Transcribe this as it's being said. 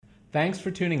Thanks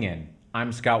for tuning in.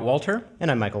 I'm Scott Walter.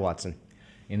 And I'm Michael Watson.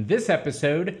 In this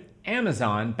episode,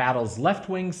 Amazon battles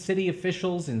left-wing city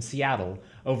officials in Seattle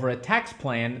over a tax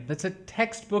plan that's a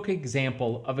textbook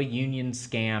example of a union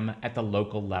scam at the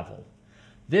local level.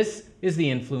 This is the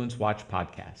Influence Watch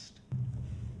podcast.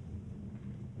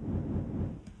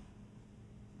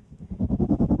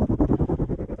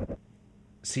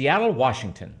 Seattle,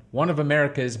 Washington, one of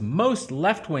America's most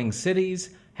left-wing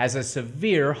cities, has a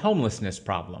severe homelessness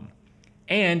problem.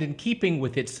 And in keeping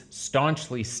with its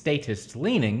staunchly statist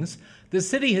leanings, the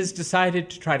city has decided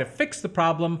to try to fix the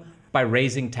problem by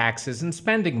raising taxes and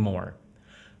spending more.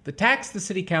 The tax the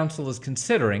city council is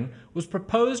considering was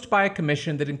proposed by a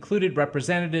commission that included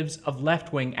representatives of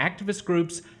left-wing activist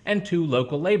groups and 2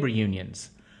 local labor unions.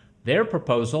 Their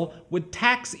proposal would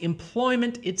tax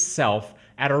employment itself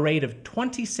at a rate of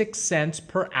 26 cents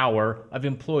per hour of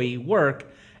employee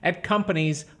work at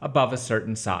companies above a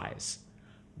certain size.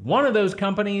 One of those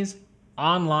companies,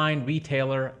 online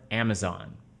retailer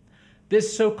Amazon.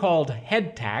 This so-called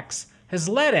head tax has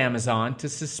led Amazon to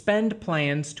suspend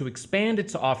plans to expand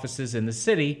its offices in the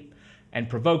city and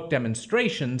provoke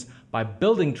demonstrations by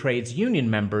building trades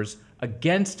union members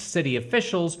against city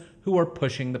officials who are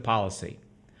pushing the policy.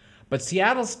 But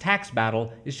Seattle's tax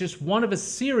battle is just one of a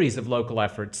series of local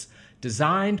efforts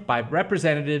designed by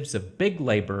representatives of big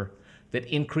labor that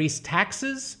increase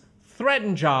taxes,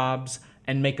 threaten jobs,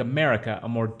 and make America a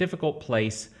more difficult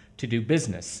place to do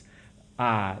business.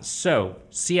 So,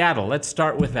 Seattle, let's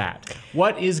start with that.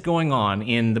 What is going on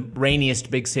in the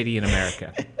rainiest big city in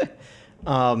America?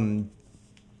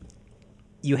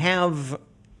 You have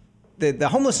the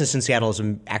homelessness in Seattle is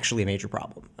actually a major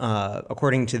problem.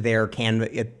 According to their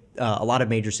canvas, a lot of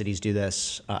major cities do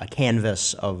this, a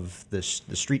canvas of the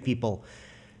street people.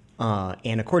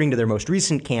 And according to their most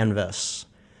recent canvas,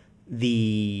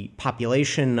 the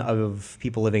population of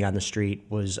people living on the street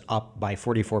was up by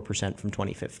 44% from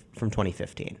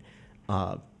 2015.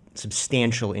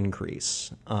 Substantial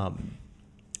increase.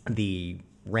 The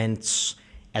rents,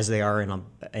 as they are in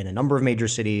a number of major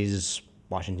cities,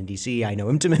 Washington, D.C., I know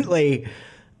intimately,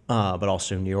 but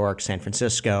also New York, San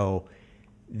Francisco,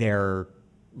 their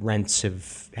rents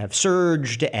have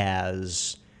surged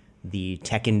as the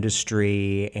tech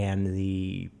industry and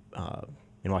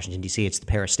in Washington, D.C., it's the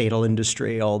parastatal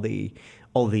industry, all the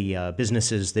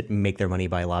businesses that make their money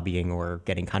by lobbying or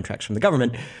getting contracts from the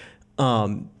government,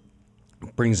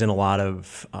 brings in a lot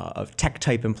of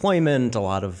tech-type employment, a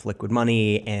lot of liquid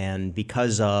money, and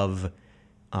because of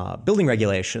building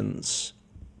regulations,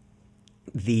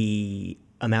 the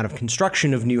amount of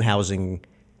construction of new housing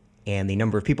and the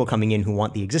number of people coming in who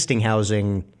want the existing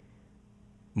housing,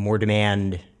 more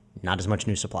demand, not as much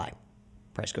new supply.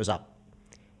 Price goes up.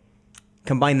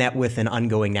 Combine that with an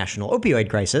ongoing national opioid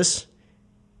crisis,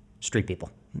 street people.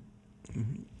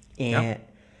 And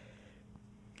Yep.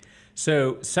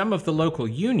 So some of the local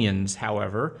unions,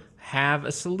 however, have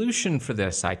a solution for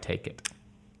this, I take it.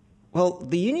 Well,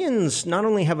 the unions not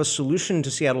only have a solution to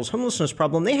Seattle's homelessness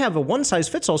problem, they have a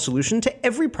one-size-fits-all solution to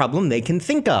every problem they can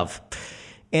think of.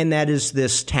 And that is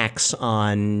this tax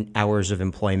on hours of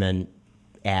employment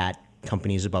at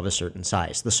companies above a certain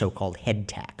size, the so-called head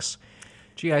tax.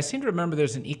 Gee, I seem to remember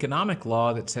there's an economic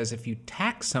law that says if you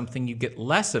tax something, you get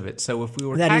less of it. So if we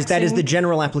were that is the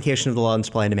general application of the law on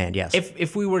supply and demand, yes.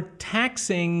 If we were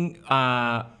taxing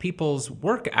people's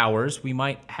work hours, we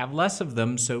might have less of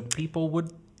them, so people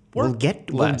would work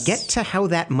less. We'll get to how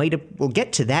that we'll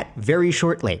get to that very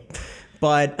shortly.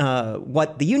 But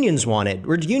what the unions wanted,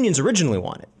 or the unions originally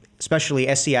wanted, especially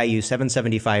SEIU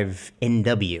 775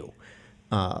 NW,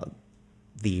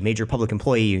 the major public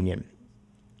employee union,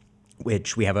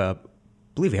 which I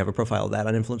believe we have a profile of that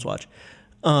on Influence Watch,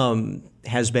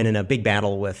 has been in a big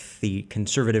battle with the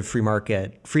conservative free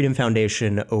market Freedom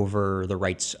Foundation over the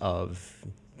rights of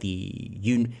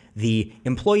the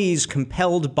employees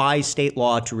compelled by state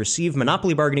law to receive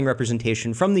monopoly bargaining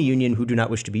representation from the union who do not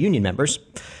wish to be union members,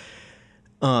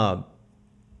 that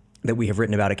we have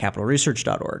written about at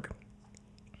capitalresearch.org.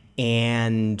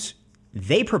 And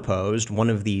they proposed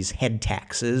one of these head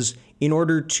taxes in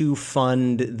order to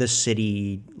fund the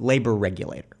city labor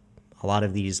regulator. A lot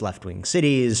of these left-wing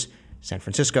cities, San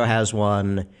Francisco has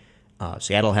one,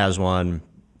 Seattle has one,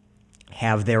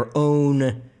 have their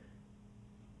own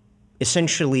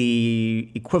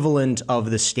essentially equivalent of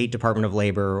the State Department of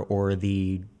Labor or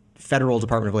the Federal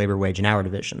Department of Labor Wage and Hour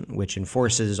Division, which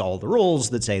enforces all the rules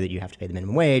that say that you have to pay the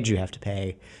minimum wage, you have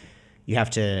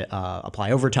to apply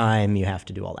overtime, you have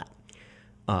to do all that.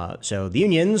 So the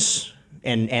unions,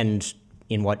 and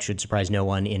in what should surprise no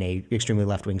one in a extremely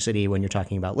left-wing city when you're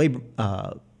talking about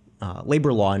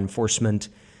labor law enforcement,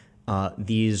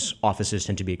 these offices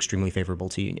tend to be extremely favorable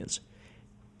to unions.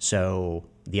 So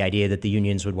the idea that the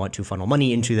unions would want to funnel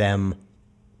money into them,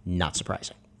 not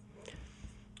surprising.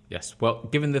 Yes. Well,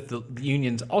 given that the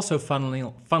unions also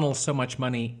funnel so much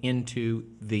money into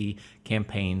the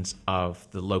campaigns of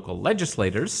the local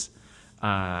legislators,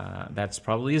 that's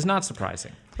probably is not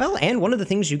surprising. Well, and one of the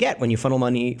things you get when you funnel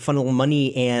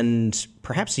money and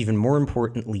perhaps even more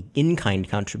importantly, in-kind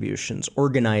contributions,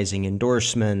 organizing,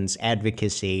 endorsements,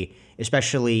 advocacy,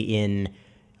 especially in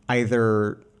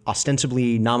either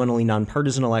ostensibly nominally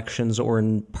nonpartisan elections or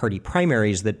in party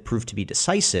primaries that prove to be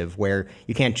decisive, where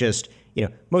you can't just,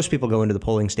 most people go into the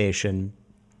polling station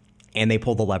and they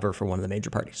pull the lever for one of the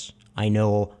major parties. I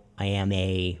know I am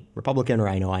a Republican or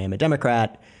I know I am a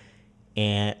Democrat,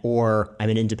 or I'm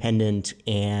an independent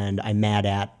and I'm mad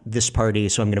at this party,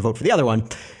 so I'm going to vote for the other one.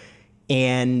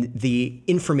 And the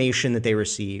information that they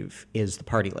receive is the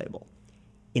party label.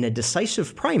 In a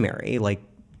decisive primary, like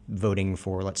voting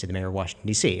for, let's say, the mayor of Washington,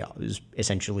 D.C., is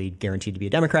essentially guaranteed to be a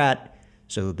Democrat,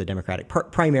 so the Democratic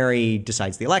primary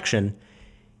decides the election.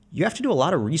 You have to do a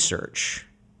lot of research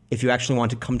if you actually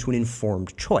want to come to an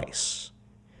informed choice.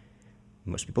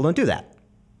 Most people don't do that.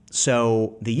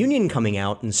 So the union coming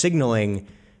out and signaling,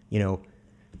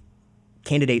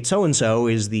 candidate so-and-so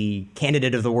is the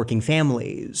candidate of the working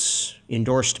families,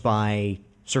 endorsed by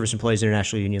Service Employees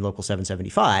International Union Local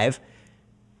 775,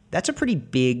 that's a pretty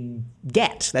big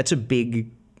get. That's a big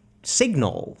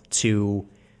signal to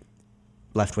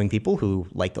left-wing people who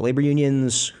like the labor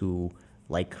unions, who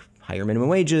like higher minimum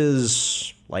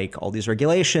wages, like all these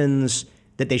regulations,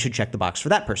 that they should check the box for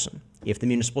that person. If the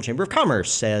Municipal Chamber of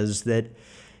Commerce says that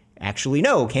actually,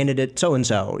 no, candidate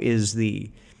so-and-so is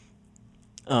the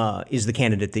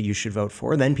candidate that you should vote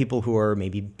for, then people who are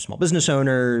maybe small business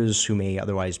owners, who may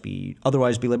otherwise be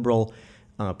liberal,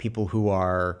 people who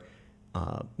are,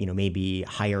 maybe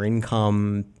higher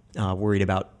income, worried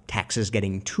about taxes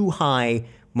getting too high,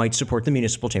 might support the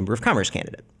Municipal Chamber of Commerce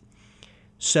candidate.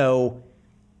 So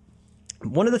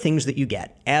one of the things that you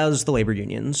get as the labor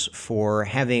unions for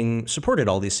having supported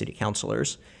all these city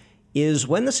councilors is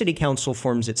when the city council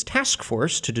forms its task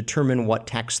force to determine what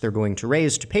tax they're going to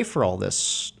raise to pay for all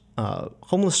this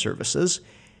homeless services,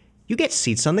 you get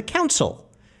seats on the council.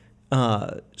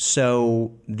 In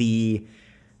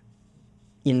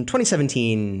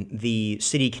 2017, the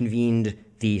city convened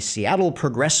the Seattle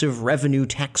Progressive Revenue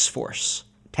Task Force.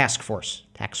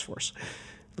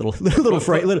 Little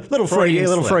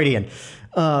Freudian.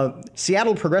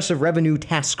 Seattle Progressive Revenue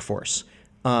Task Force.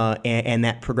 And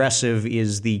that progressive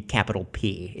is the capital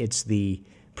P. It's the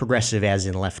progressive as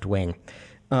in left wing.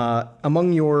 Among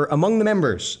the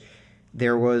members,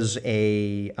 there was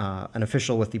an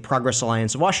official with the Progress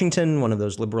Alliance of Washington, one of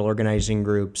those liberal organizing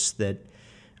groups that,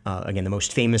 again, the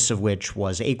most famous of which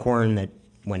was Acorn, that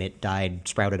when it died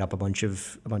sprouted up a bunch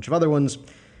of other ones.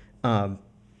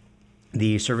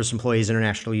 The Service Employees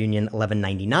International Union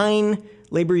 1199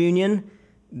 labor union,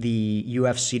 the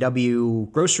UFCW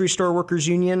Grocery Store Workers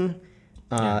Union,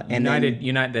 and the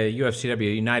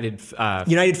UFCW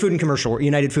United Food and Commercial Workers.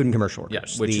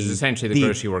 Yes, which is essentially the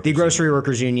grocery workers. The Grocery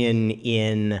Workers Union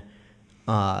in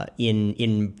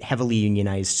heavily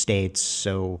unionized states.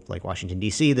 So, like Washington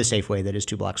D.C., the Safeway that is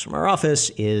 2 blocks from our office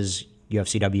is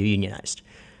UFCW unionized,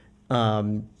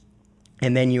 and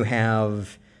then you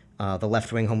have the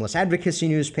Left Wing Homeless Advocacy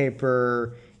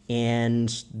newspaper,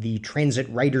 and the Transit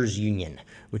Writers Union,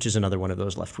 which is another one of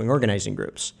those left-wing organizing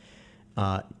groups.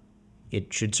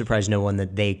 It should surprise no one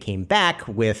that they came back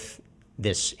with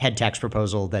this head tax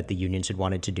proposal that the unions had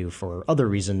wanted to do for other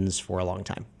reasons for a long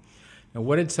time. Now,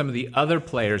 what did some of the other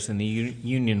players in the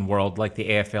union world, like the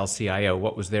AFL-CIO,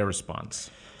 what was their response?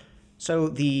 So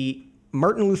the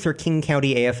Martin Luther King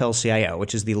County AFL-CIO,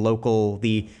 which is the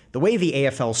way the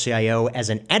AFL-CIO as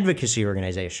an advocacy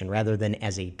organization rather than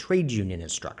as a trade union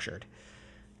is structured.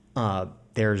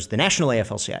 There's the National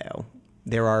AFL-CIO.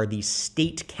 There are the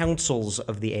state councils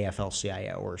of the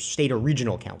AFL-CIO, or state or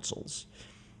regional councils.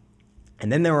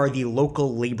 And then there are the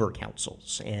local labor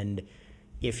councils. And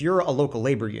if you're a local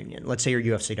labor union, let's say you're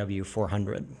UFCW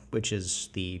 400, which is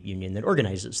the union that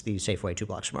organizes the Safeway 2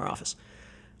 blocks from our office,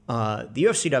 the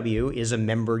UFCW is a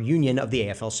member union of the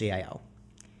AFL-CIO.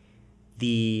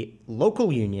 The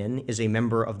local union is a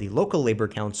member of the local labor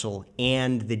council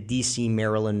and the D.C.,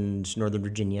 Maryland, Northern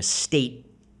Virginia state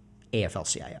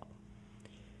AFL-CIO.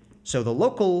 So the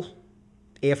local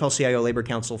AFL-CIO labor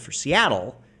council for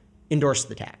Seattle endorsed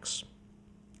the tax.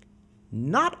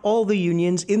 Not all the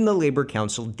unions in the labor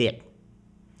council did.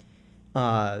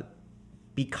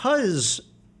 Because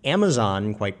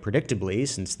Amazon, quite predictably,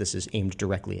 since this is aimed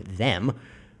directly at them,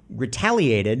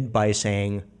 retaliated by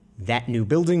saying, that new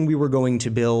building we were going to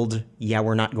build,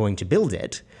 we're not going to build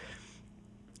it.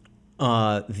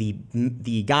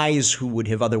 The guys who would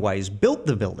have otherwise built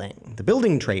the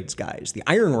building trades guys, the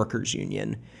ironworkers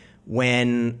union,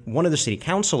 when one of the city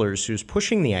councilors who's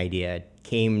pushing the idea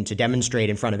came to demonstrate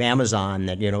in front of Amazon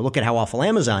that, look at how awful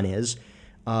Amazon is,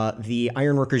 the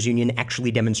ironworkers union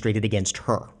actually demonstrated against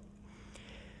her.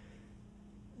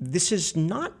 This is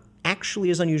not actually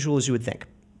as unusual as you would think.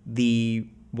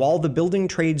 While the building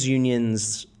trades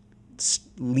unions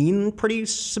lean pretty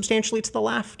substantially to the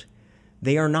left,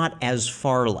 they are not as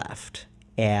far left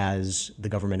as the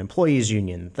government employees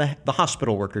union, the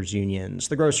hospital workers unions,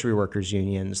 the grocery workers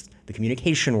unions, the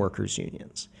communication workers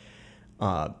unions.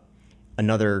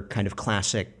 Another kind of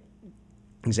classic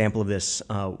example of this,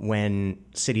 when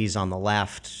cities on the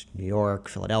left, New York,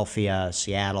 Philadelphia,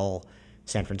 Seattle,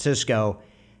 San Francisco,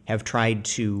 have tried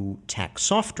to tax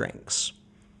soft drinks,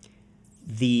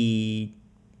 the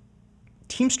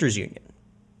Teamsters Union,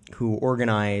 who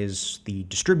organize the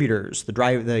distributors,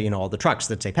 all the trucks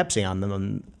that say Pepsi on them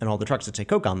and all the trucks that say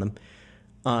Coke on them,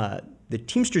 the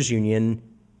Teamsters Union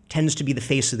tends to be the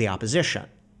face of the opposition,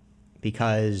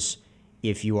 because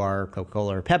if you are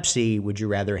Coca-Cola or Pepsi, would you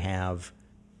rather have,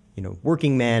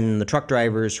 working men, the truck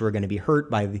drivers who are going to be hurt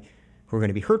by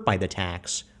the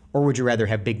tax, or would you rather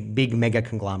have big mega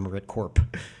conglomerate corp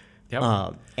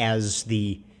as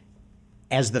the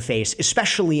face,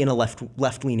 especially in a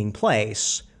left-leaning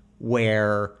place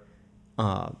where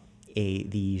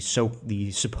the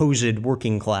supposed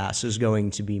working class is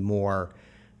going to be more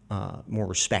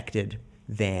respected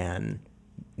than,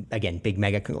 again, big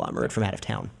mega conglomerate from out of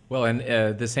town. Well, and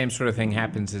the same sort of thing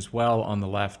happens as well on the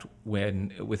left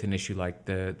with an issue like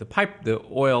the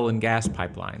oil and gas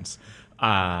pipelines.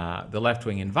 The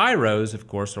left-wing enviros, of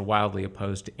course, are wildly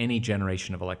opposed to any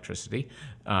generation of electricity.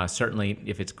 Certainly,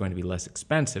 if it's going to be less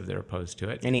expensive, they're opposed to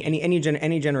it. Any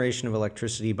generation of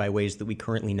electricity by ways that we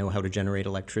currently know how to generate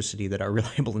electricity that are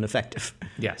reliable and effective.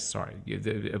 Yes, sorry,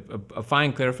 a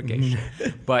fine clarification.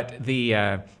 But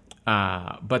the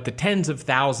tens of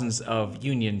thousands of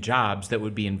union jobs that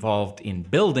would be involved in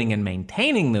building and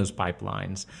maintaining those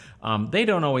pipelines, they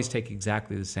don't always take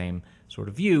exactly the same sort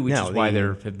of view, which is why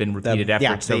there have been repeated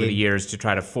efforts over the years to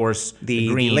try to force the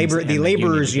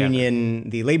laborers union,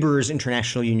 the Laborers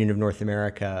International Union of North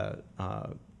America,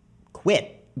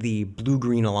 quit the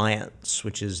Blue-Green Alliance,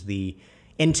 which is the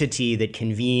entity that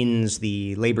convenes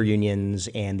the labor unions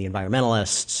and the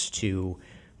environmentalists to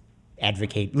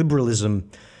advocate liberalism,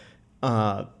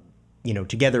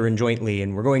 together and jointly,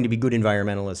 and we're going to be good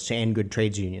environmentalists and good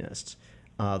trades unionists.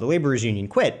 The laborers union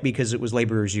quit because it was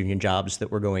laborers union jobs that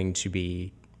were going to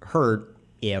be hurt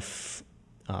if,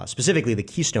 specifically the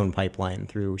Keystone Pipeline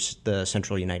through the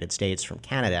central United States from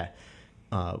Canada,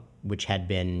 which had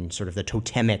been sort of the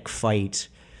totemic fight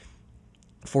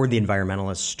for the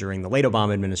environmentalists during the late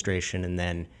Obama administration, and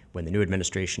then when the new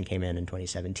administration came in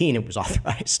 2017, it was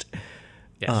authorized.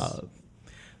 Yes.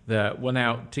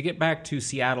 Now, to get back to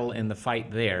Seattle and the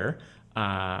fight there,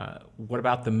 what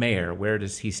about the mayor? Where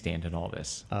does he stand in all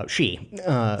this?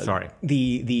 Sorry.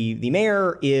 The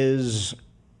mayor is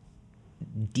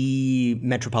the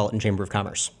Metropolitan Chamber of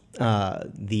Commerce.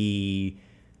 The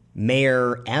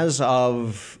mayor, as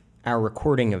of our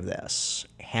recording of this,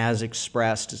 has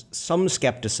expressed some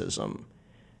skepticism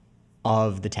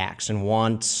of the tax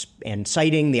and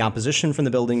citing the opposition from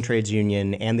the Building Trades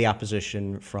Union and the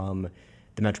opposition from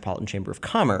the Metropolitan Chamber of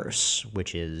Commerce,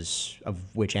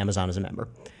 of which Amazon is a member,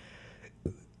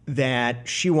 that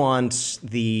she wants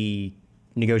the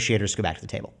negotiators to go back to the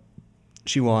table.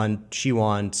 She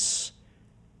wants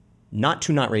not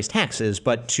to not raise taxes,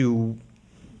 but to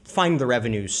find the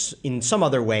revenues in some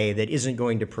other way that isn't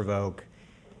going to provoke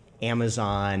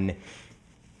Amazon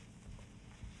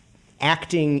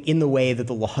acting in the way that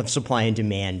the law of supply and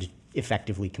demand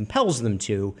effectively compels them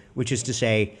to, which is to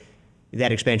say,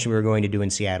 that expansion we were going to do in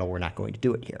Seattle, we're not going to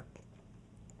do it here.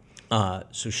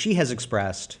 So she has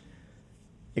expressed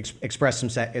some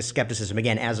skepticism,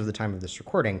 again, as of the time of this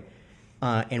recording,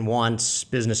 and wants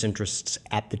business interests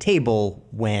at the table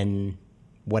when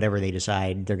whatever they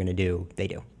decide they're going to do, they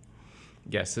do.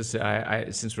 Yes,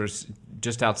 since we're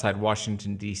just outside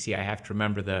Washington, D.C., I have to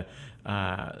remember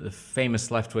the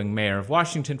famous left-wing mayor of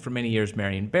Washington for many years,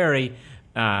 Marion Barry,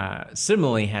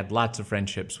 similarly had lots of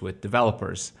friendships with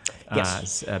developers,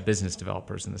 business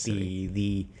developers in the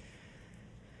city.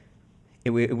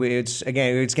 It's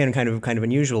again kind of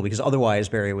unusual because otherwise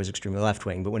Barry was extremely left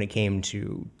wing, but when it came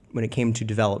to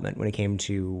development, when it came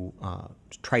to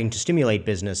trying to stimulate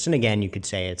business, and again you could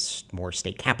say it's more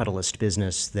state capitalist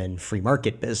business than free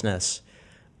market business,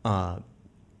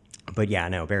 But yeah,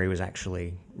 no, Barry was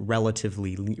actually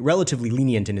relatively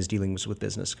lenient in his dealings with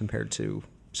business compared to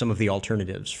some of the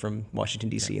alternatives from Washington,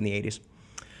 D.C. in the 80s.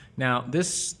 Now,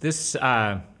 this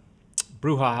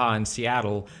brouhaha in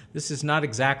Seattle, this is not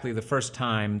exactly the first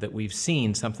time that we've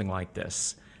seen something like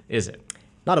this, is it?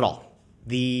 Not at all.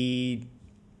 The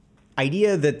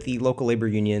idea that the local labor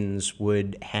unions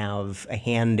would have a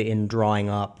hand in drawing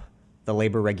up the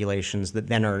labor regulations that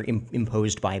then are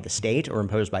imposed by the state or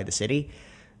imposed by the city,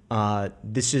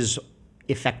 this is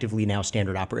effectively now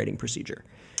standard operating procedure.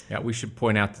 Yeah, we should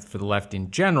point out that for the left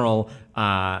in general,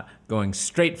 going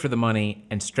straight for the money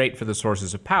and straight for the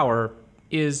sources of power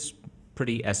is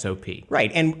pretty SOP.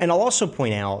 Right, and I'll also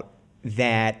point out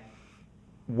that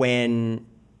when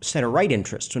center-right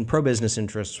interests, when pro-business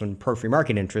interests, when pro-free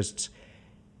market interests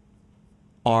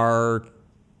are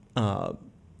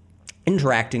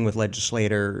interacting with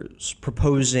legislators,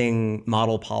 proposing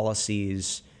model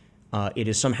policies, it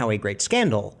is somehow a great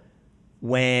scandal.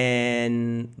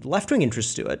 When left-wing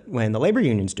interests do it, when the labor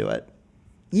unions do it,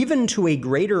 even to a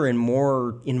greater and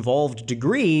more involved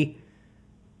degree,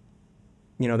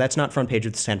 that's not front page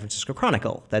of the San Francisco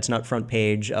Chronicle. That's not front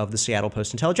page of the Seattle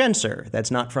Post-Intelligencer. That's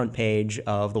not front page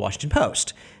of the Washington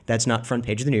Post. That's not front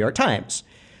page of the New York Times.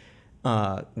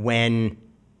 When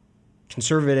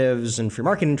conservatives and free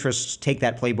market interests take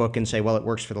that playbook and say, well, it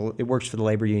works for the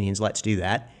labor unions, let's do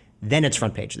that, then it's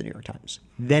front page of the New York Times.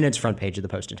 Then it's front page of the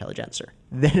Post-Intelligencer.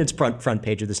 Then it's front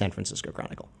page of the San Francisco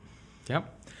Chronicle.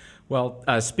 Yep. Well,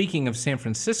 speaking of San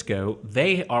Francisco,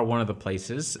 they are one of the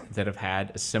places that have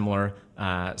had a similar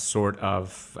sort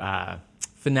of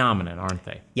phenomenon, aren't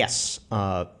they? Yes.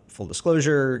 Full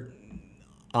disclosure,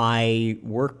 I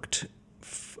worked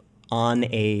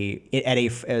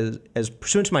as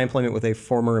pursuant to my employment with a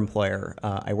former employer,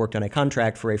 I worked on a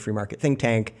contract for a free market think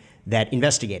tank that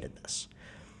investigated this.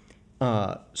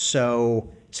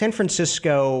 So San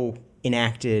Francisco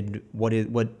enacted what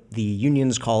the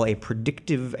unions call a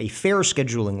fair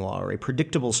scheduling law or a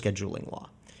predictable scheduling law,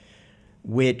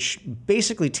 which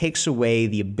basically takes away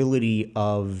the ability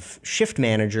of shift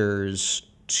managers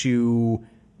to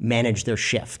manage their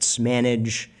shifts,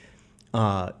 manage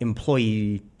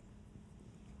employee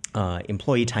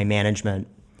time management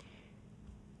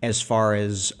as far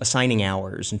as assigning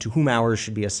hours and to whom hours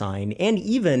should be assigned, and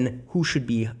even who should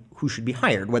be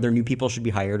hired, whether new people should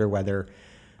be hired or whether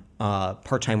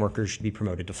part-time workers should be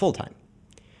promoted to full-time.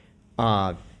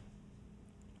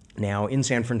 Now, in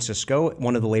San Francisco,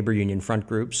 one of the labor union front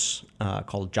groups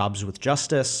called Jobs with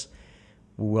Justice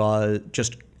was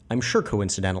I'm sure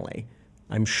coincidentally,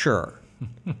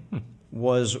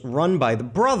 was run by the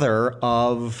brother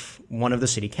of one of the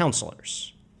city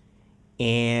councilors.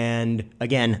 And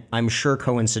again, I'm sure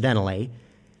coincidentally,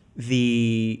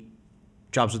 the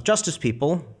Jobs with Justice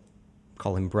people,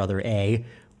 call him Brother A,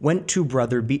 went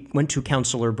to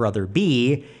Councilor Brother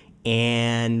B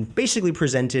and basically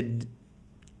presented,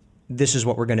 this is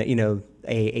what we're going to,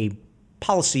 a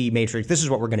policy matrix, this is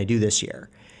what we're going to do this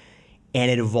year. And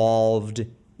it evolved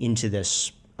into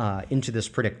this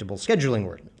predictable scheduling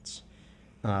ordinance.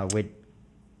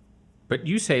 But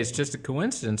you say it's just a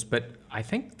coincidence, but I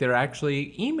think there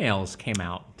actually emails came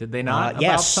out. Did they not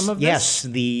about some of this? Yes,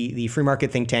 the free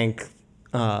market think tank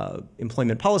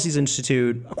Employment Policies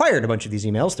Institute acquired a bunch of these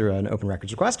emails through an open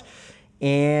records request,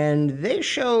 and they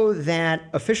show that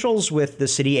officials with the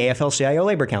city AFL-CIO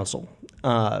Labor Council,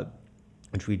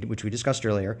 which we discussed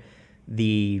earlier,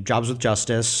 the Jobs with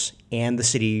Justice, and the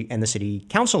city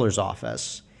councilor's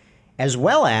office, as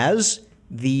well as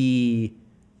the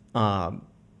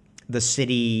city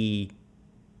city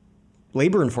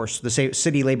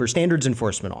labor standards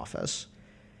enforcement office,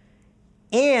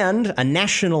 and a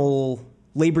national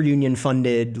labor union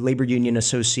funded, labor union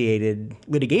associated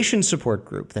litigation support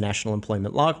group, the National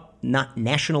Employment Law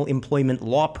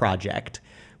Project,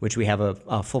 which we have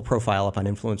a full profile up on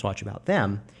Influence Watch about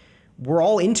them, were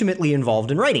all intimately involved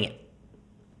in writing it.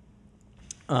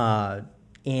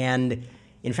 And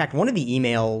in fact, one of the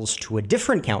emails to a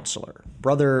different counselor,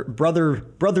 Brother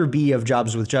A of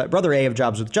Jobs with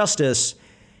Justice,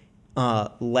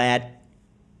 let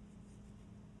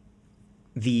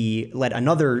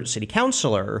another city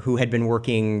councilor who had been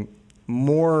working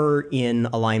more in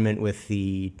alignment with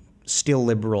the still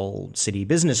liberal city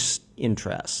business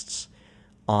interests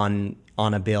on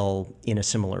a bill in a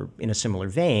similar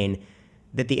vein,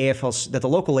 that the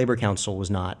local labor council was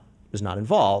not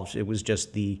involved. It was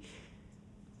just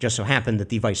so happened that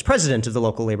the vice president of the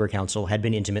local labor council had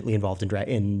been intimately involved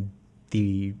in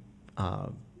the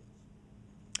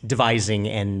devising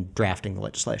and drafting the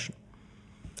legislation.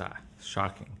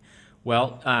 Shocking.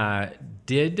 Well,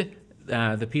 did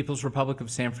the People's Republic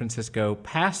of San Francisco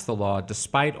pass the law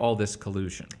despite all this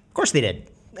collusion? Of course they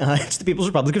did. It's the People's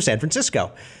Republic of San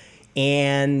Francisco.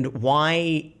 And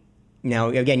why? Now,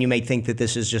 again, you may think that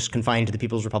this is just confined to the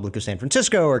People's Republic of San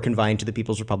Francisco or confined to the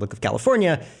People's Republic of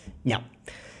California. No.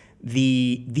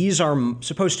 These are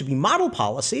supposed to be model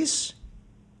policies.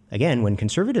 Again, when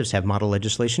conservatives have model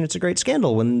legislation, it's a great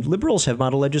scandal. When liberals have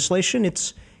model legislation,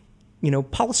 it's,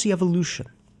 policy evolution,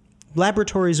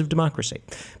 laboratories of democracy.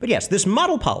 But yes, this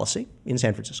model policy in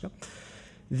San Francisco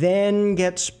then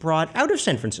gets brought out of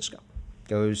San Francisco,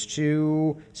 goes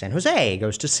to San Jose,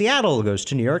 goes to Seattle, goes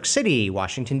to New York City,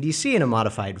 Washington, D.C. in a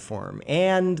modified form,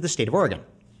 and the state of Oregon.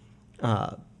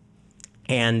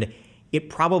 And it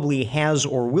probably has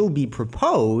or will be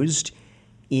proposed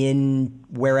in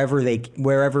wherever the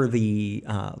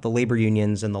labor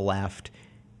unions and the left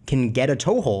can get a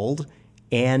toehold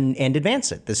and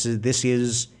advance it. This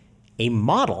is a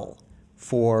model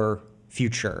for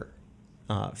future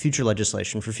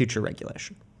legislation, for future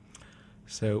regulation.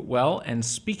 So, well, and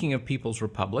speaking of people's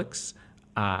republics,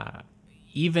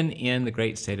 even in the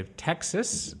great state of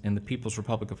Texas, in the People's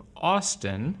Republic of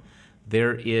Austin,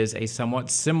 there is a somewhat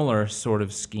similar sort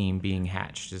of scheme being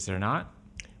hatched, is there not?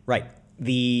 Right.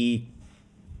 In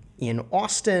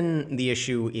Austin, the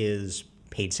issue is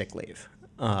paid sick leave.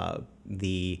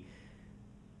 The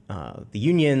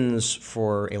unions,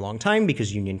 for a long time,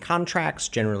 because union contracts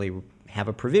generally have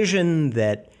a provision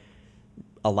that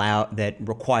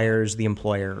requires the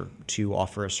employer to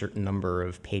offer a certain number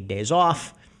of paid days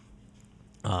off,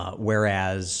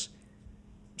 whereas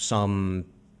some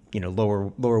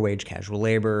lower wage casual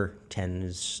labor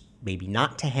tends maybe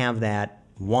not to have that,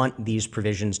 want these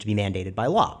provisions to be mandated by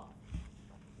law.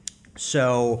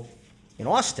 So in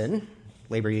Austin,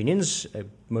 labor unions,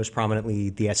 most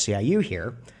prominently the SEIU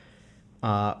here,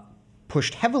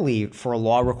 pushed heavily for a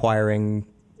law requiring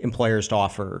employers to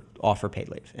offer paid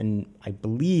leave. And I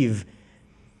believe,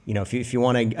 if you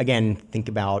want to, again, think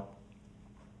about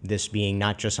this being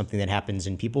not just something that happens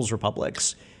in people's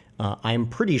republics, I'm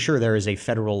pretty sure there is a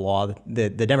federal law. The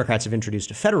Democrats have introduced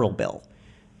a federal bill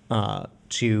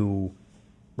to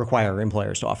require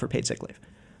employers to offer paid sick leave.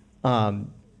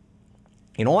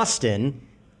 In Austin,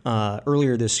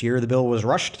 earlier this year, the bill was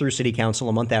rushed through city council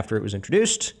a month after it was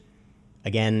introduced.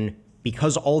 Again,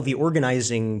 because all the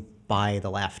organizing by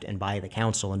the left and by the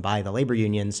council and by the labor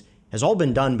unions has all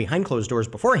been done behind closed doors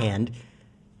beforehand,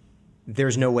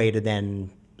 there's no way to then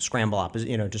scramble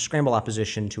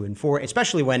opposition to enforce,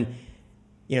 especially when,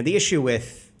 the issue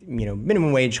with,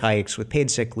 minimum wage hikes, with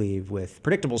paid sick leave, with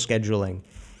predictable scheduling,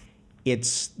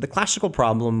 it's the classical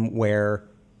problem where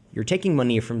you're taking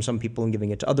money from some people and giving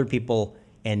it to other people,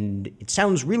 and it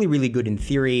sounds really, really good in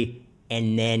theory,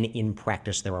 and then in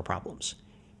practice there are problems.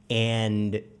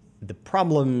 And the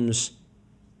problems,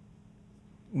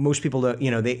 most people don't,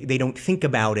 they don't think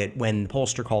about it when the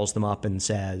pollster calls them up and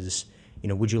says,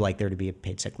 would you like there to be a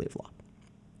paid sick leave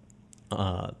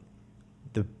law?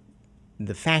 The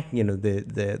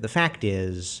fact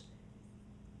is,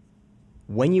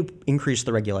 when you increase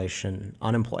the regulation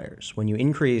on employers, when you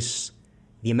increase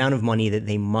the amount of money that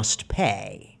they must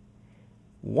pay,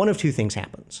 one of two things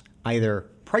happens. Either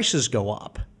prices go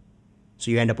up, so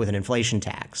you end up with an inflation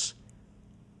tax,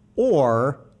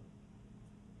 or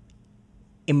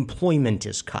employment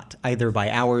is cut, either by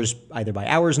hours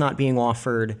not being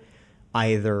offered,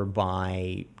 either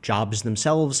by jobs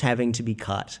themselves having to be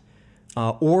cut,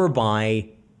 or by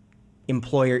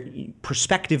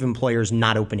prospective employers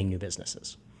not opening new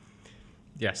businesses.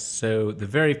 Yes, so the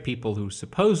very people who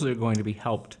supposedly are going to be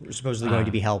helped,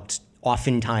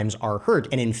 oftentimes are hurt.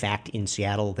 And in fact, in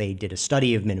Seattle, they did a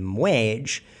study of minimum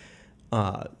wage,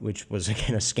 which was,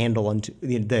 again, a scandal unto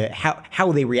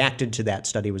how they reacted to that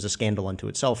study was a scandal unto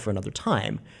itself for another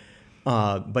time.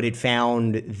 But it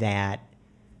found that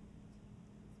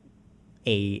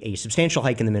a substantial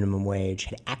hike in the minimum wage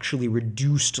had actually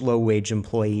reduced low-wage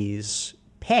employees'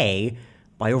 pay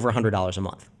by over $100 a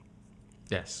month.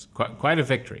 Yes, quite a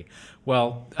victory.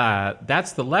 Well,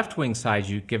 that's the left-wing side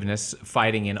you've given us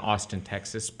fighting in Austin,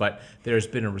 Texas, but there's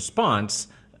been a response,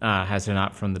 has there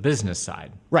not, from the business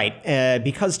side? Right.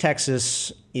 Because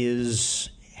Texas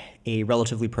is a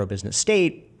relatively pro-business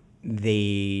state,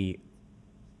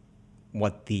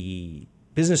 what the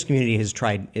business community is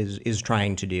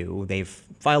trying to do, they've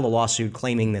filed a lawsuit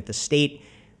claiming that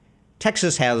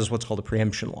Texas has what's called a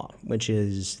preemption law, which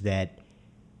is that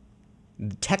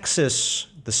Texas,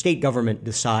 the state government,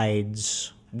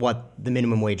 decides what the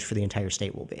minimum wage for the entire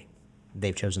state will be.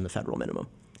 They've chosen the federal minimum.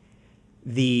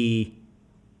 The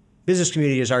business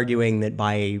community is arguing that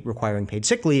by requiring paid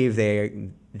sick leave,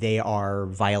 they are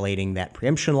violating that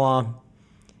preemption law.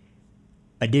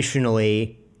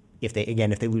 Additionally, if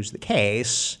they lose the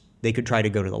case, they could try to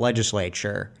go to the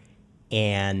legislature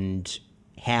and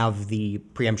have the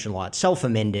preemption law itself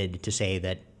amended to say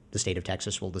that the state of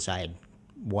Texas will decide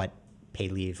what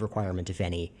paid leave requirement, if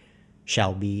any,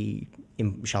 shall be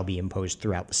imposed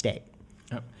throughout the state.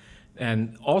 Yep.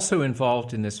 And also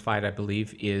involved in this fight, I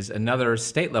believe, is another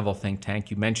state-level think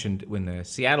tank. You mentioned, in the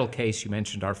Seattle case, you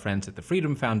mentioned our friends at the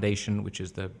Freedom Foundation, which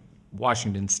is the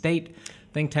Washington State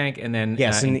think tank, and then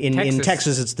yes, in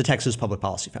Texas, it's the Texas Public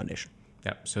Policy Foundation.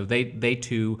 Yep. So they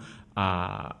too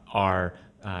are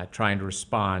trying to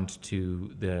respond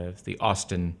to the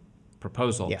Austin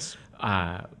proposal. Yes.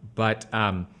 But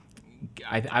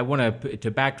I want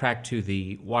to backtrack to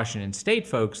the Washington State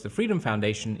folks. The Freedom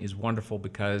Foundation is wonderful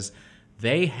because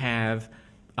they have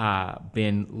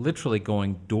been literally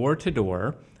going door to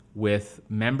door with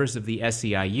members of the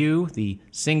SEIU, the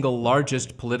single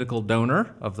largest political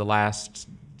donor of the last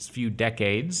few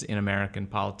decades in American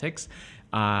politics,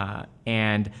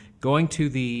 and going to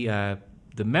the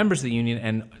members of the union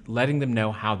and letting them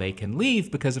know how they can leave,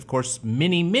 because of course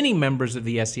many members of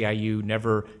the SEIU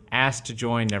never asked to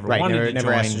join, never wanted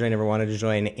to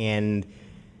join, and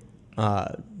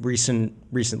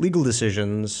recent legal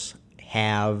decisions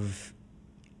have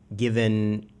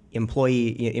given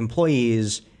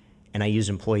employees, and I use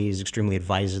employees extremely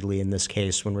advisedly in this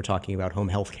case when we're talking about home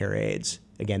health care aides.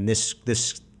 Again, this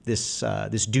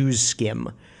dues skim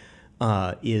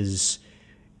is.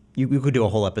 You could do a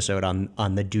whole episode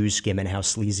on the dues skim and how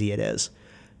sleazy it is.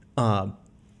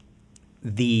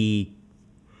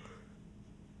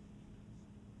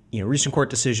 Recent court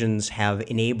decisions have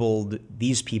enabled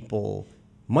these people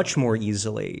much more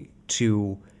easily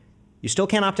to. You still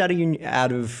can't opt out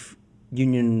of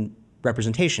union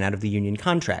representation, out of the union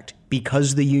contract,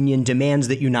 because the union demands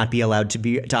that you not be allowed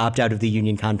to opt out of the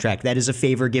union contract. That is a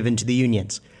favor given to the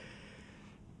unions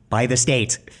by the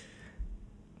state.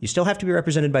 You still have to be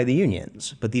represented by the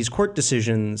unions, but these court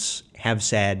decisions have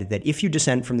said that if you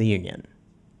dissent from the union,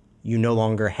 you no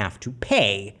longer have to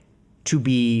pay to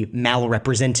be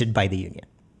malrepresented by the union.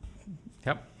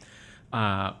 Yep.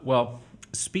 Well,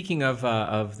 speaking of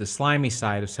the slimy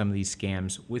side of some of these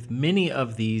scams, with many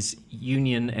of these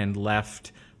union and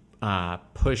left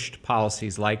pushed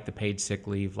policies like the paid sick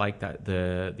leave, like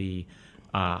the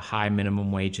high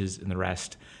minimum wages and the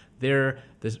rest,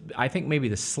 I think maybe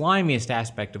the slimiest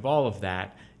aspect of all of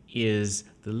that is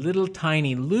the little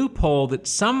tiny loophole that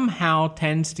somehow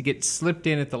tends to get slipped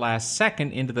in at the last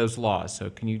second into those laws. So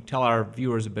can you tell our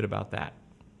viewers a bit about that?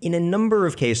 In a number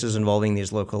of cases involving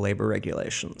these local labor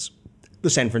regulations, the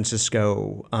San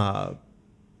Francisco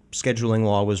scheduling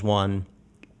law was one.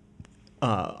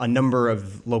 A number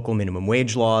of local minimum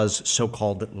wage laws,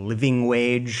 so-called living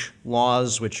wage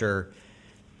laws, which are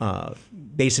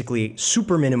basically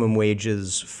super minimum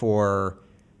wages for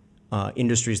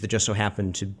industries that just so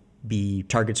happen to be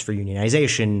targets for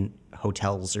unionization.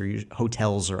 Hotels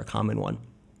are a common one.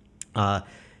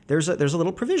 There's a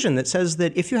little provision that says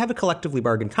that if you have a collectively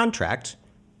bargained contract,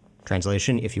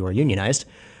 translation, if you are unionized,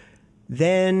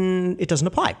 then it doesn't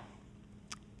apply.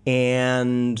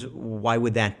 And why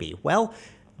would that be? Well,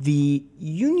 the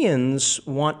unions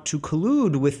want to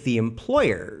collude with the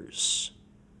employers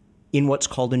in what's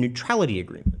called a neutrality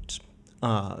agreement.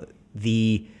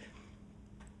 The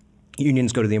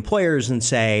unions go to the employers and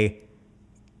say,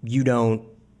 we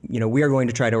are going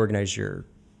to try to organize your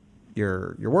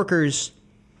workers.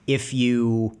 If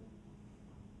we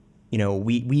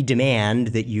demand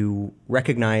that you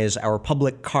recognize our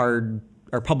public card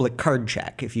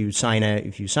check. If you sign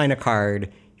a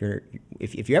card,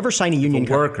 if you ever sign a union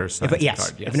card, if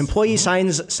an employee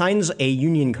signs a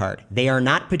union card, they are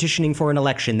not petitioning for an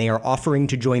election. They are offering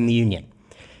to join the union.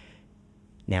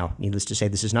 Now, needless to say,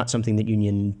 this is not something that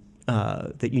union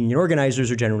organizers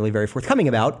are generally very forthcoming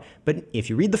about. But if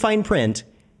you read the fine print,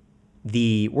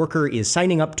 the worker is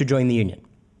signing up to join the union.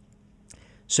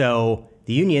 So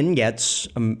the union gets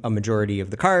a majority of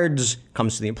the cards,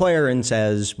 comes to the employer and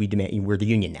says, we're the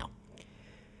union now.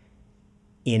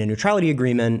 In a neutrality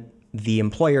agreement, the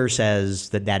employer says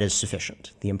that is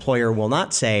sufficient. The employer will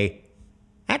not say,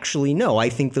 actually, no, I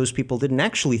think those people didn't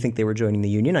actually think they were joining the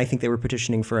union. I think they were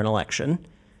petitioning for an election.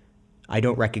 I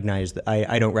don't recognize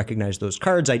those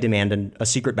cards. I demand a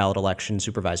secret ballot election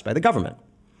supervised by the government.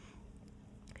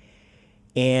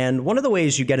 And one of the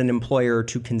ways you get an employer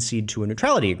to concede to a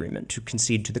neutrality agreement, to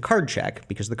concede to the card check,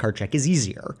 because the card check is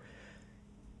easier,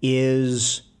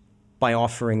 is by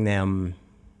offering them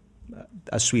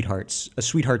a sweetheart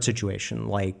situation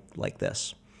like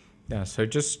this. Yeah. So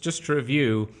just to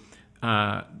review,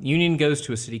 union goes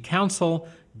to a city council,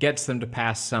 gets them to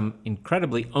pass some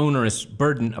incredibly onerous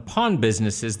burden upon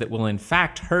businesses that will in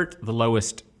fact hurt the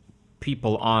lowest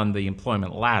people on the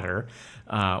employment ladder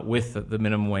with the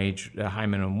minimum wage, high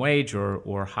minimum wage,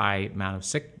 or high amount of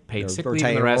paid sick leave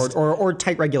and the rest. Or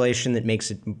tight regulation that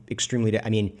makes it extremely. I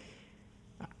mean,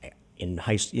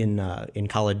 in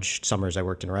college summers, I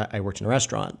worked in a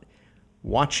restaurant.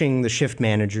 Watching the shift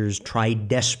managers try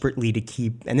desperately to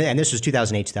keep, and this was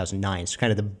 2008, 2009, so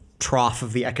kind of the trough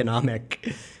of the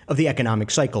economic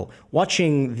cycle.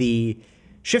 Watching the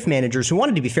shift managers who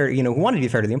wanted to be fair, to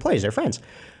the employees, their friends,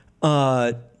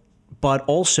 but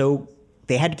also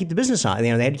they had to keep the business on. They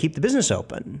had to keep the business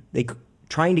open.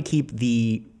 Trying to keep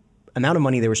the amount of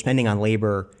money they were spending on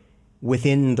labor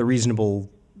within the reasonable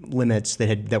limits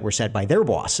that were set by their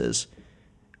bosses.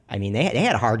 I mean, they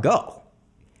had a hard go.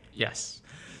 Yes.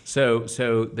 So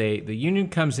the union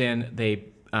comes in, they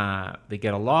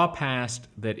get a law passed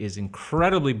that is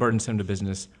incredibly burdensome to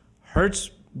business, hurts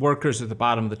workers at the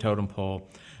bottom of the totem pole,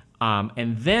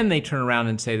 and then they turn around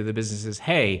and say to the businesses,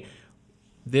 hey,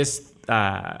 this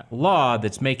law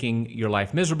that's making your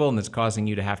life miserable and that's causing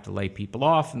you to have to lay people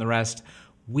off and the rest,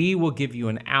 we will give you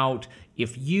an out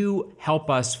if you help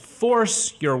us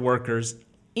force your workers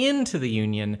into the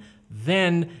union.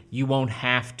 Then you won't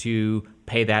have to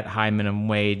pay that high minimum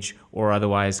wage or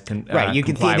otherwise right. You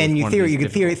could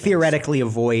theoretically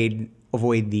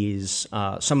avoid these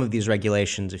some of these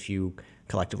regulations if you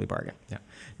collectively bargain. Yeah.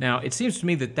 Now it seems to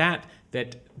me that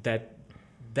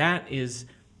is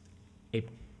a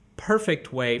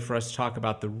perfect way for us to talk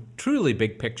about the truly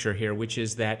big picture here, which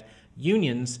is that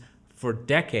unions for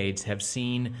decades have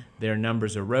seen their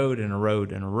numbers erode and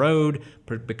erode and erode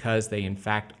because they, in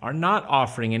fact, are not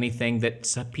offering anything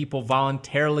that people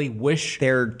voluntarily wish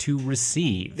to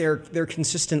receive. They're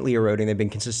consistently eroding. They've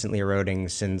been consistently eroding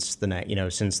since the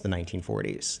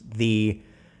 1940s.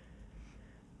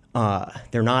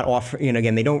 They're not offering.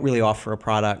 Again, they don't really offer a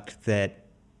product that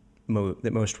most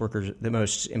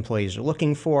employees are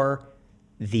looking for.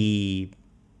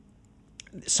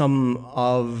 Some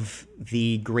of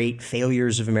the great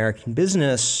failures of American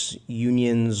business,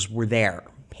 unions were there.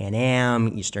 Pan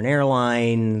Am, Eastern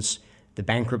Airlines, the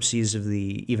bankruptcies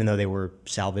even though they were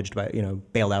salvaged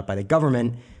bailed out by the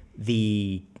government,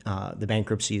 the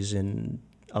bankruptcies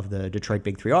of the Detroit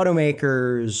Big Three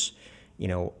automakers.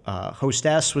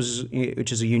 Hostess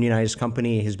which is a unionized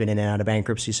company, has been in and out of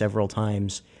bankruptcy several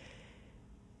times.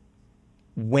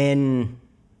 When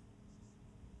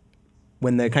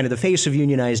the kind of the face of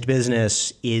unionized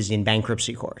business is in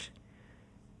bankruptcy court,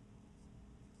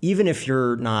 even if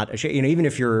you're not even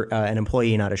if you're an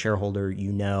employee, not a shareholder,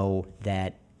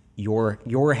 that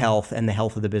your health and the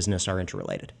health of the business are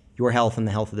interrelated. Your health and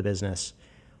the health of the business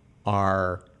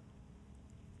are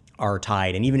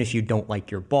tied. And even if you don't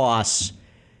like your boss,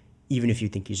 even if you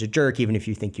think he's a jerk, even if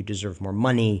you think you deserve more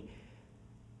money,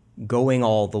 going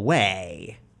all the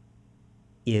way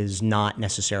is not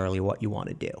necessarily what you want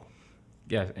to do.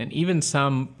 Yeah, and even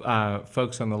some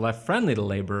folks on the left friendly to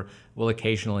labor will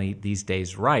occasionally these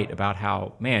days write about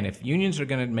how, man, if unions are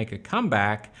going to make a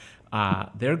comeback,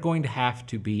 they're going to have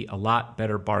to be a lot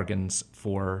better bargains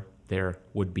for their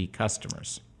would-be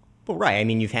customers. Well, right. I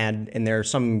mean, there are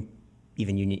some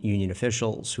even union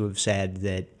officials who have said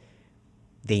that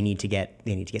they need to get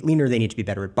leaner, they need to be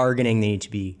better at bargaining, they need to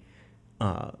be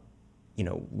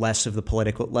less of the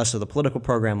political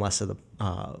program, less of the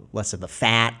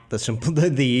fat, the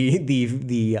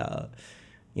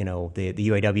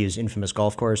UAW's infamous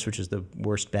golf course, which is the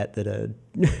worst bet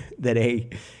that a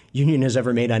union has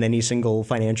ever made on any single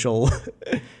financial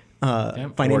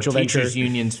venture. Teachers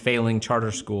unions failing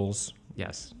charter schools.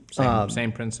 Yes,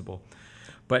 same principle.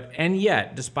 And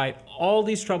yet, despite all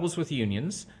these troubles with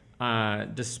unions,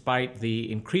 despite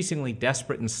the increasingly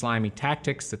desperate and slimy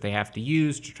tactics that they have to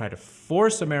use to try to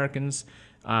force Americans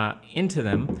into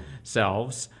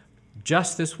themselves,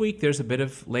 just this week there's a bit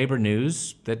of labor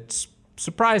news that's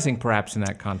surprising, perhaps, in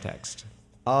that context.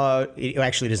 It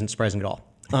actually isn't surprising at all.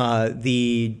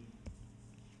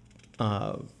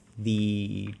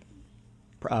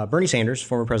 Bernie Sanders,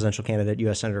 former presidential candidate,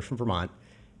 U.S. Senator from Vermont,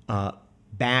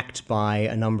 backed by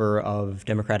a number of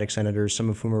Democratic senators, some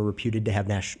of whom are reputed to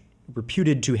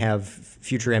have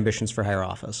future ambitions for higher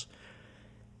office,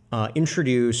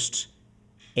 introduced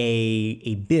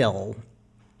a bill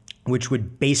which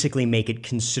would basically make it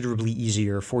considerably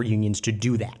easier for unions to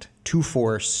do that, to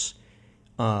force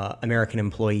American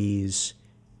employees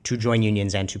to join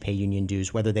unions and to pay union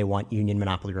dues, whether they want union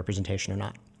monopoly representation or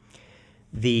not.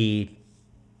 The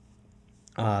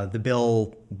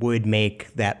bill would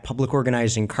make that public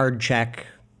organizing card check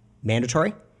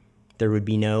mandatory. There would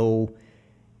be no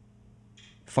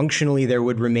Functionally, there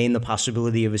would remain the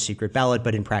possibility of a secret ballot,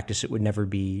 but in practice, it would never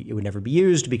be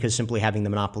used because simply having the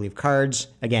monopoly of cards.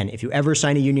 Again, if you ever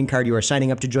sign a union card, you are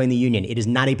signing up to join the union. It is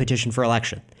not a petition for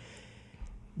election.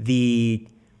 A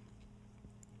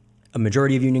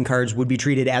majority of union cards would be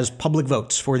treated as public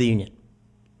votes for the union.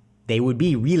 They would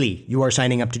be really, you are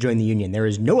signing up to join the union. There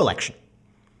is no election.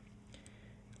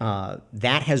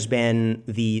 That has been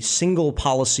the single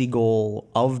policy goal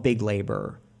of big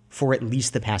labor for at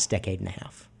least the past decade and a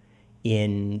half.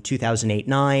 In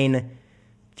 2009,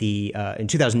 the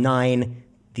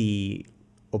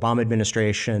Obama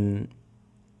administration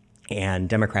and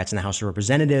Democrats in the House of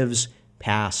Representatives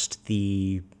passed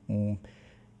in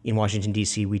Washington,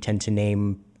 D.C., we tend to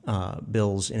name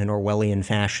bills in an Orwellian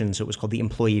fashion, so it was called the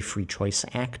Employee Free Choice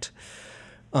Act.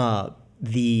 That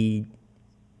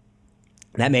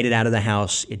made it out of the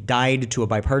House. It died to a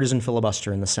bipartisan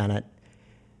filibuster in the Senate.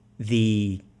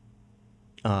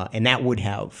 And that would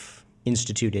have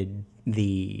instituted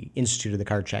the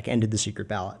card check, ended the secret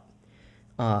ballot.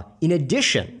 In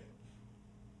addition,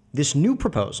 this new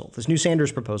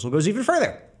Sanders proposal, goes even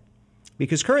further.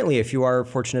 Because currently, if you are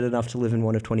fortunate enough to live in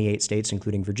one of 28 states,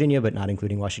 including Virginia, but not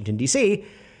including Washington, D.C.,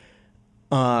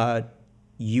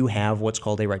 you have what's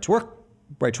called a right to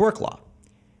work law.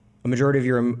 A majority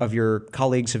of your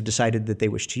colleagues have decided that they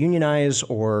wish to unionize,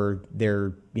 or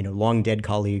their long dead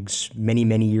colleagues many,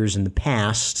 many years in the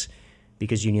past,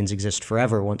 because unions exist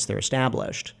forever once they're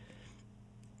established,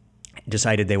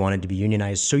 decided they wanted to be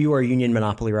unionized. So you are union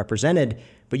monopoly represented,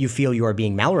 but you feel you are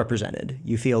being malrepresented.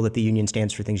 You feel that the union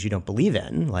stands for things you don't believe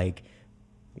in, like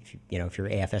if you're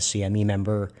an AFSCME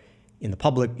member in the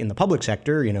public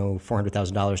sector,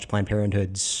 $400,000 to Planned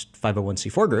Parenthood's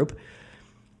 501c4 group,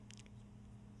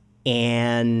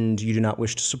 and you do not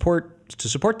wish to support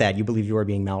that. You believe you are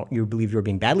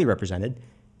being badly represented.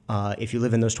 If you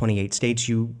live in those 28 states,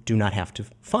 you do not have to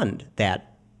fund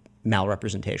that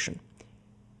malrepresentation,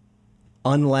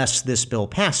 unless this bill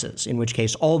passes. In which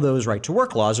case, all those right to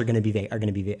work laws are going to be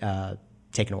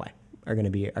taken away. Are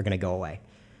going to go away.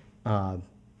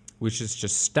 Which is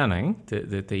just stunning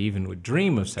that they even would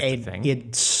dream of such a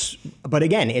thing. But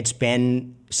again, it's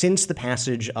been since the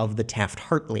passage of the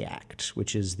Taft-Hartley Act,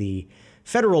 which is the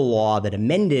federal law that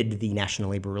amended the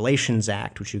National Labor Relations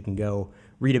Act, which you can go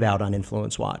read about on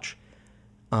Influence Watch,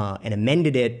 and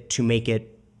amended it to make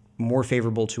it more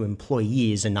favorable to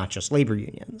employees and not just labor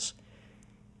unions.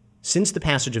 Since the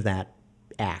passage of that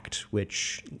act,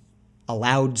 which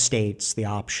allowed states the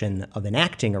option of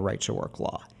enacting a right to work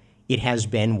law, it has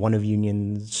been one of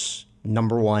unions'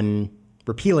 number one.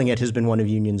 Repealing it has been one of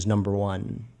unions' number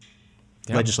one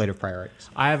legislative priorities.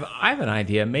 I have an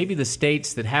idea. Maybe the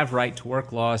states that have right to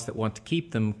work laws that want to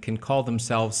keep them can call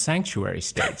themselves sanctuary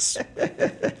states.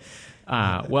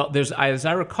 Well, as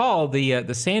I recall,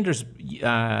 the Sanders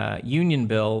union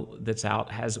bill that's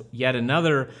out has yet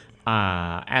another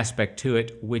aspect to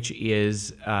it, which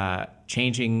is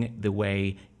changing the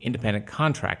way independent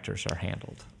contractors are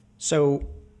handled. So,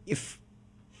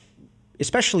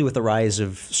 especially with the rise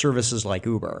of services like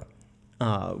Uber,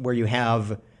 where you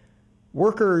have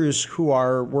workers who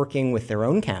are working with their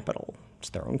own capital, it's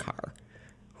their own car,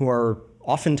 who are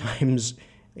oftentimes,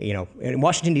 in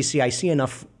Washington, D.C., I see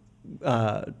enough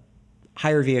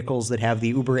hire vehicles that have the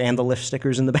Uber and the Lyft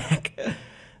stickers in the back,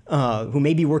 who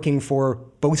may be working for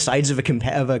both sides of a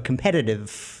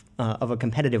competitive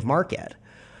market.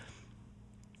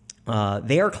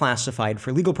 They are classified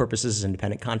for legal purposes as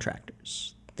independent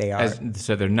contractors.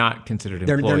 So they're not considered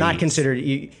employees. They're not considered.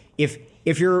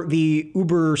 If you're the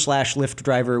Uber/Lyft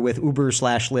driver with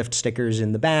Uber/Lyft stickers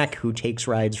in the back who takes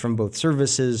rides from both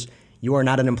services, you are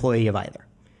not an employee of either.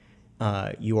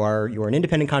 You are an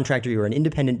independent contractor. You are an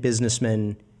independent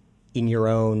businessman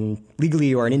legally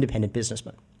you are an independent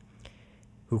businessman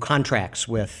who contracts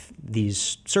with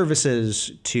these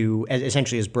services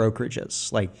essentially as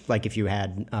brokerages, like if you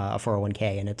had a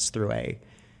 401k and it's through a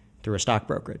stock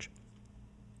brokerage.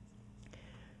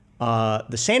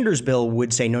 The Sanders bill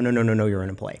would say, no, you're an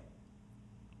employee.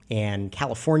 And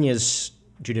California's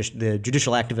the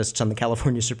judicial activists on the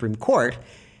California Supreme Court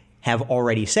have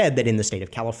already said that in the state of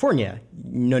California,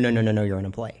 no, you're an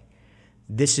employee.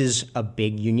 This is a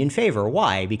big union favor.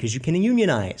 Why? Because you can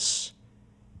unionize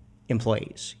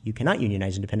employees. You cannot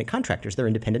unionize independent contractors. They're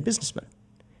independent businessmen.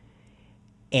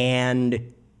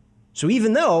 And so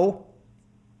even though,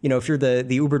 if you're the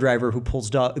Uber driver who pulls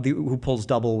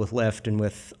double with Lyft and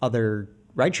with other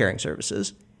ride-sharing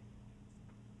services,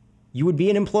 you would be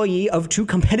an employee of two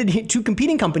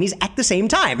competing companies at the same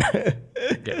time.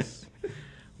 Yes.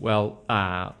 Well,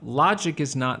 logic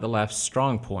is not the left's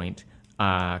strong point.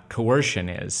 Coercion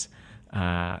is.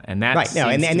 And that right. No,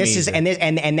 and this is that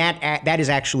and that is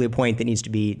actually a point that needs to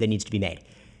be made.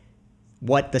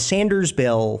 What the Sanders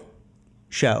bill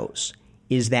shows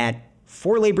is that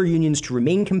for labor unions to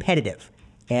remain competitive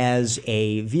as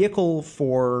a vehicle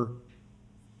for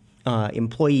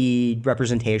employee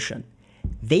representation,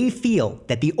 they feel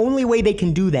that the only way they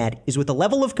can do that is with a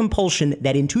level of compulsion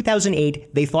that in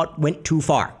 2008 they thought went too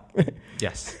far.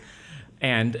 Yes.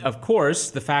 And of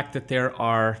course, the fact that there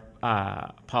are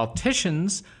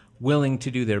politicians willing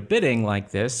to do their bidding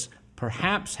like this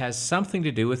perhaps has something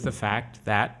to do with the fact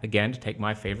that, again, to take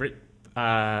my favorite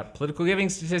political giving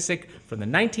statistic from the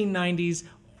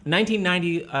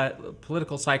 1990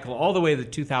 political cycle all the way to the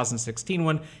 2016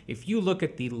 one, if you look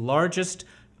at the largest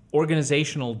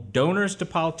organizational donors to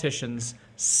politicians,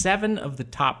 7 of the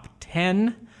top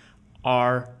 10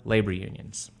 are labor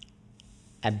unions.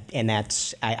 And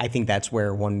that's, I think that's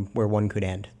where one could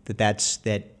end.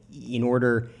 That in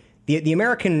order, the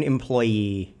American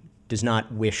employee does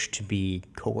not wish to be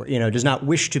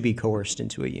coerced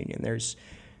into a union. There's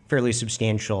fairly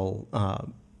substantial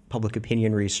public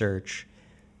opinion research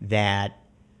that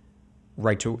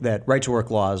right to work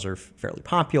laws are fairly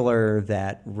popular.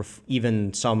 That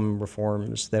even some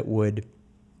reforms that would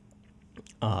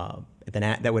at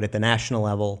the national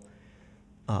level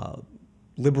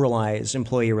liberalize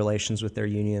employee relations with their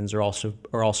unions are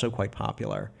also quite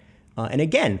popular. And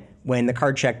again, when the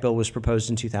card check bill was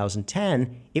proposed in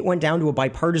 2010, it went down to a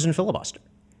bipartisan filibuster.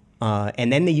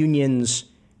 And then the unions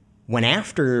went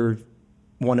after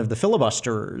one of the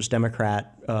filibusterers,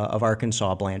 Democrat of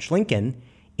Arkansas, Blanche Lincoln,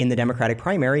 in the Democratic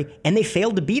primary, and they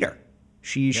failed to beat her.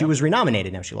 She was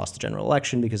renominated. Now, she lost the general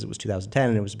election because it was 2010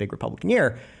 and it was a big Republican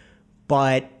year.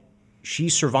 But she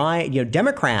survived.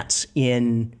 Democrats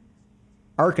in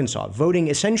Arkansas voting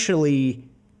essentially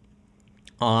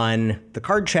on the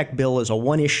card check bill as a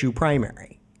one-issue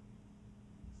primary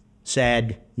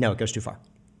said, no, it goes too far.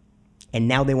 And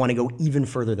now they want to go even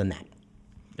further than that.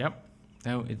 Yep.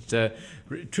 No, it's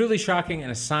truly shocking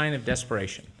and a sign of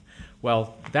desperation.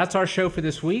 Well, that's our show for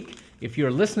this week. If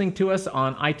you're listening to us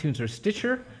on iTunes or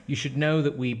Stitcher, you should know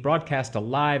that we broadcast a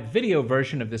live video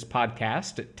version of this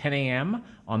podcast at 10 a.m.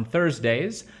 on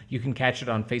Thursdays. You can catch it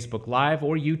on Facebook Live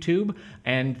or YouTube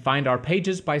and find our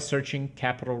pages by searching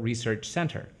Capital Research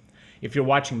Center. If you're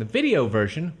watching the video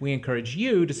version, we encourage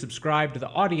you to subscribe to the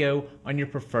audio on your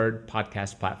preferred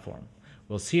podcast platform.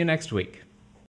 We'll see you next week.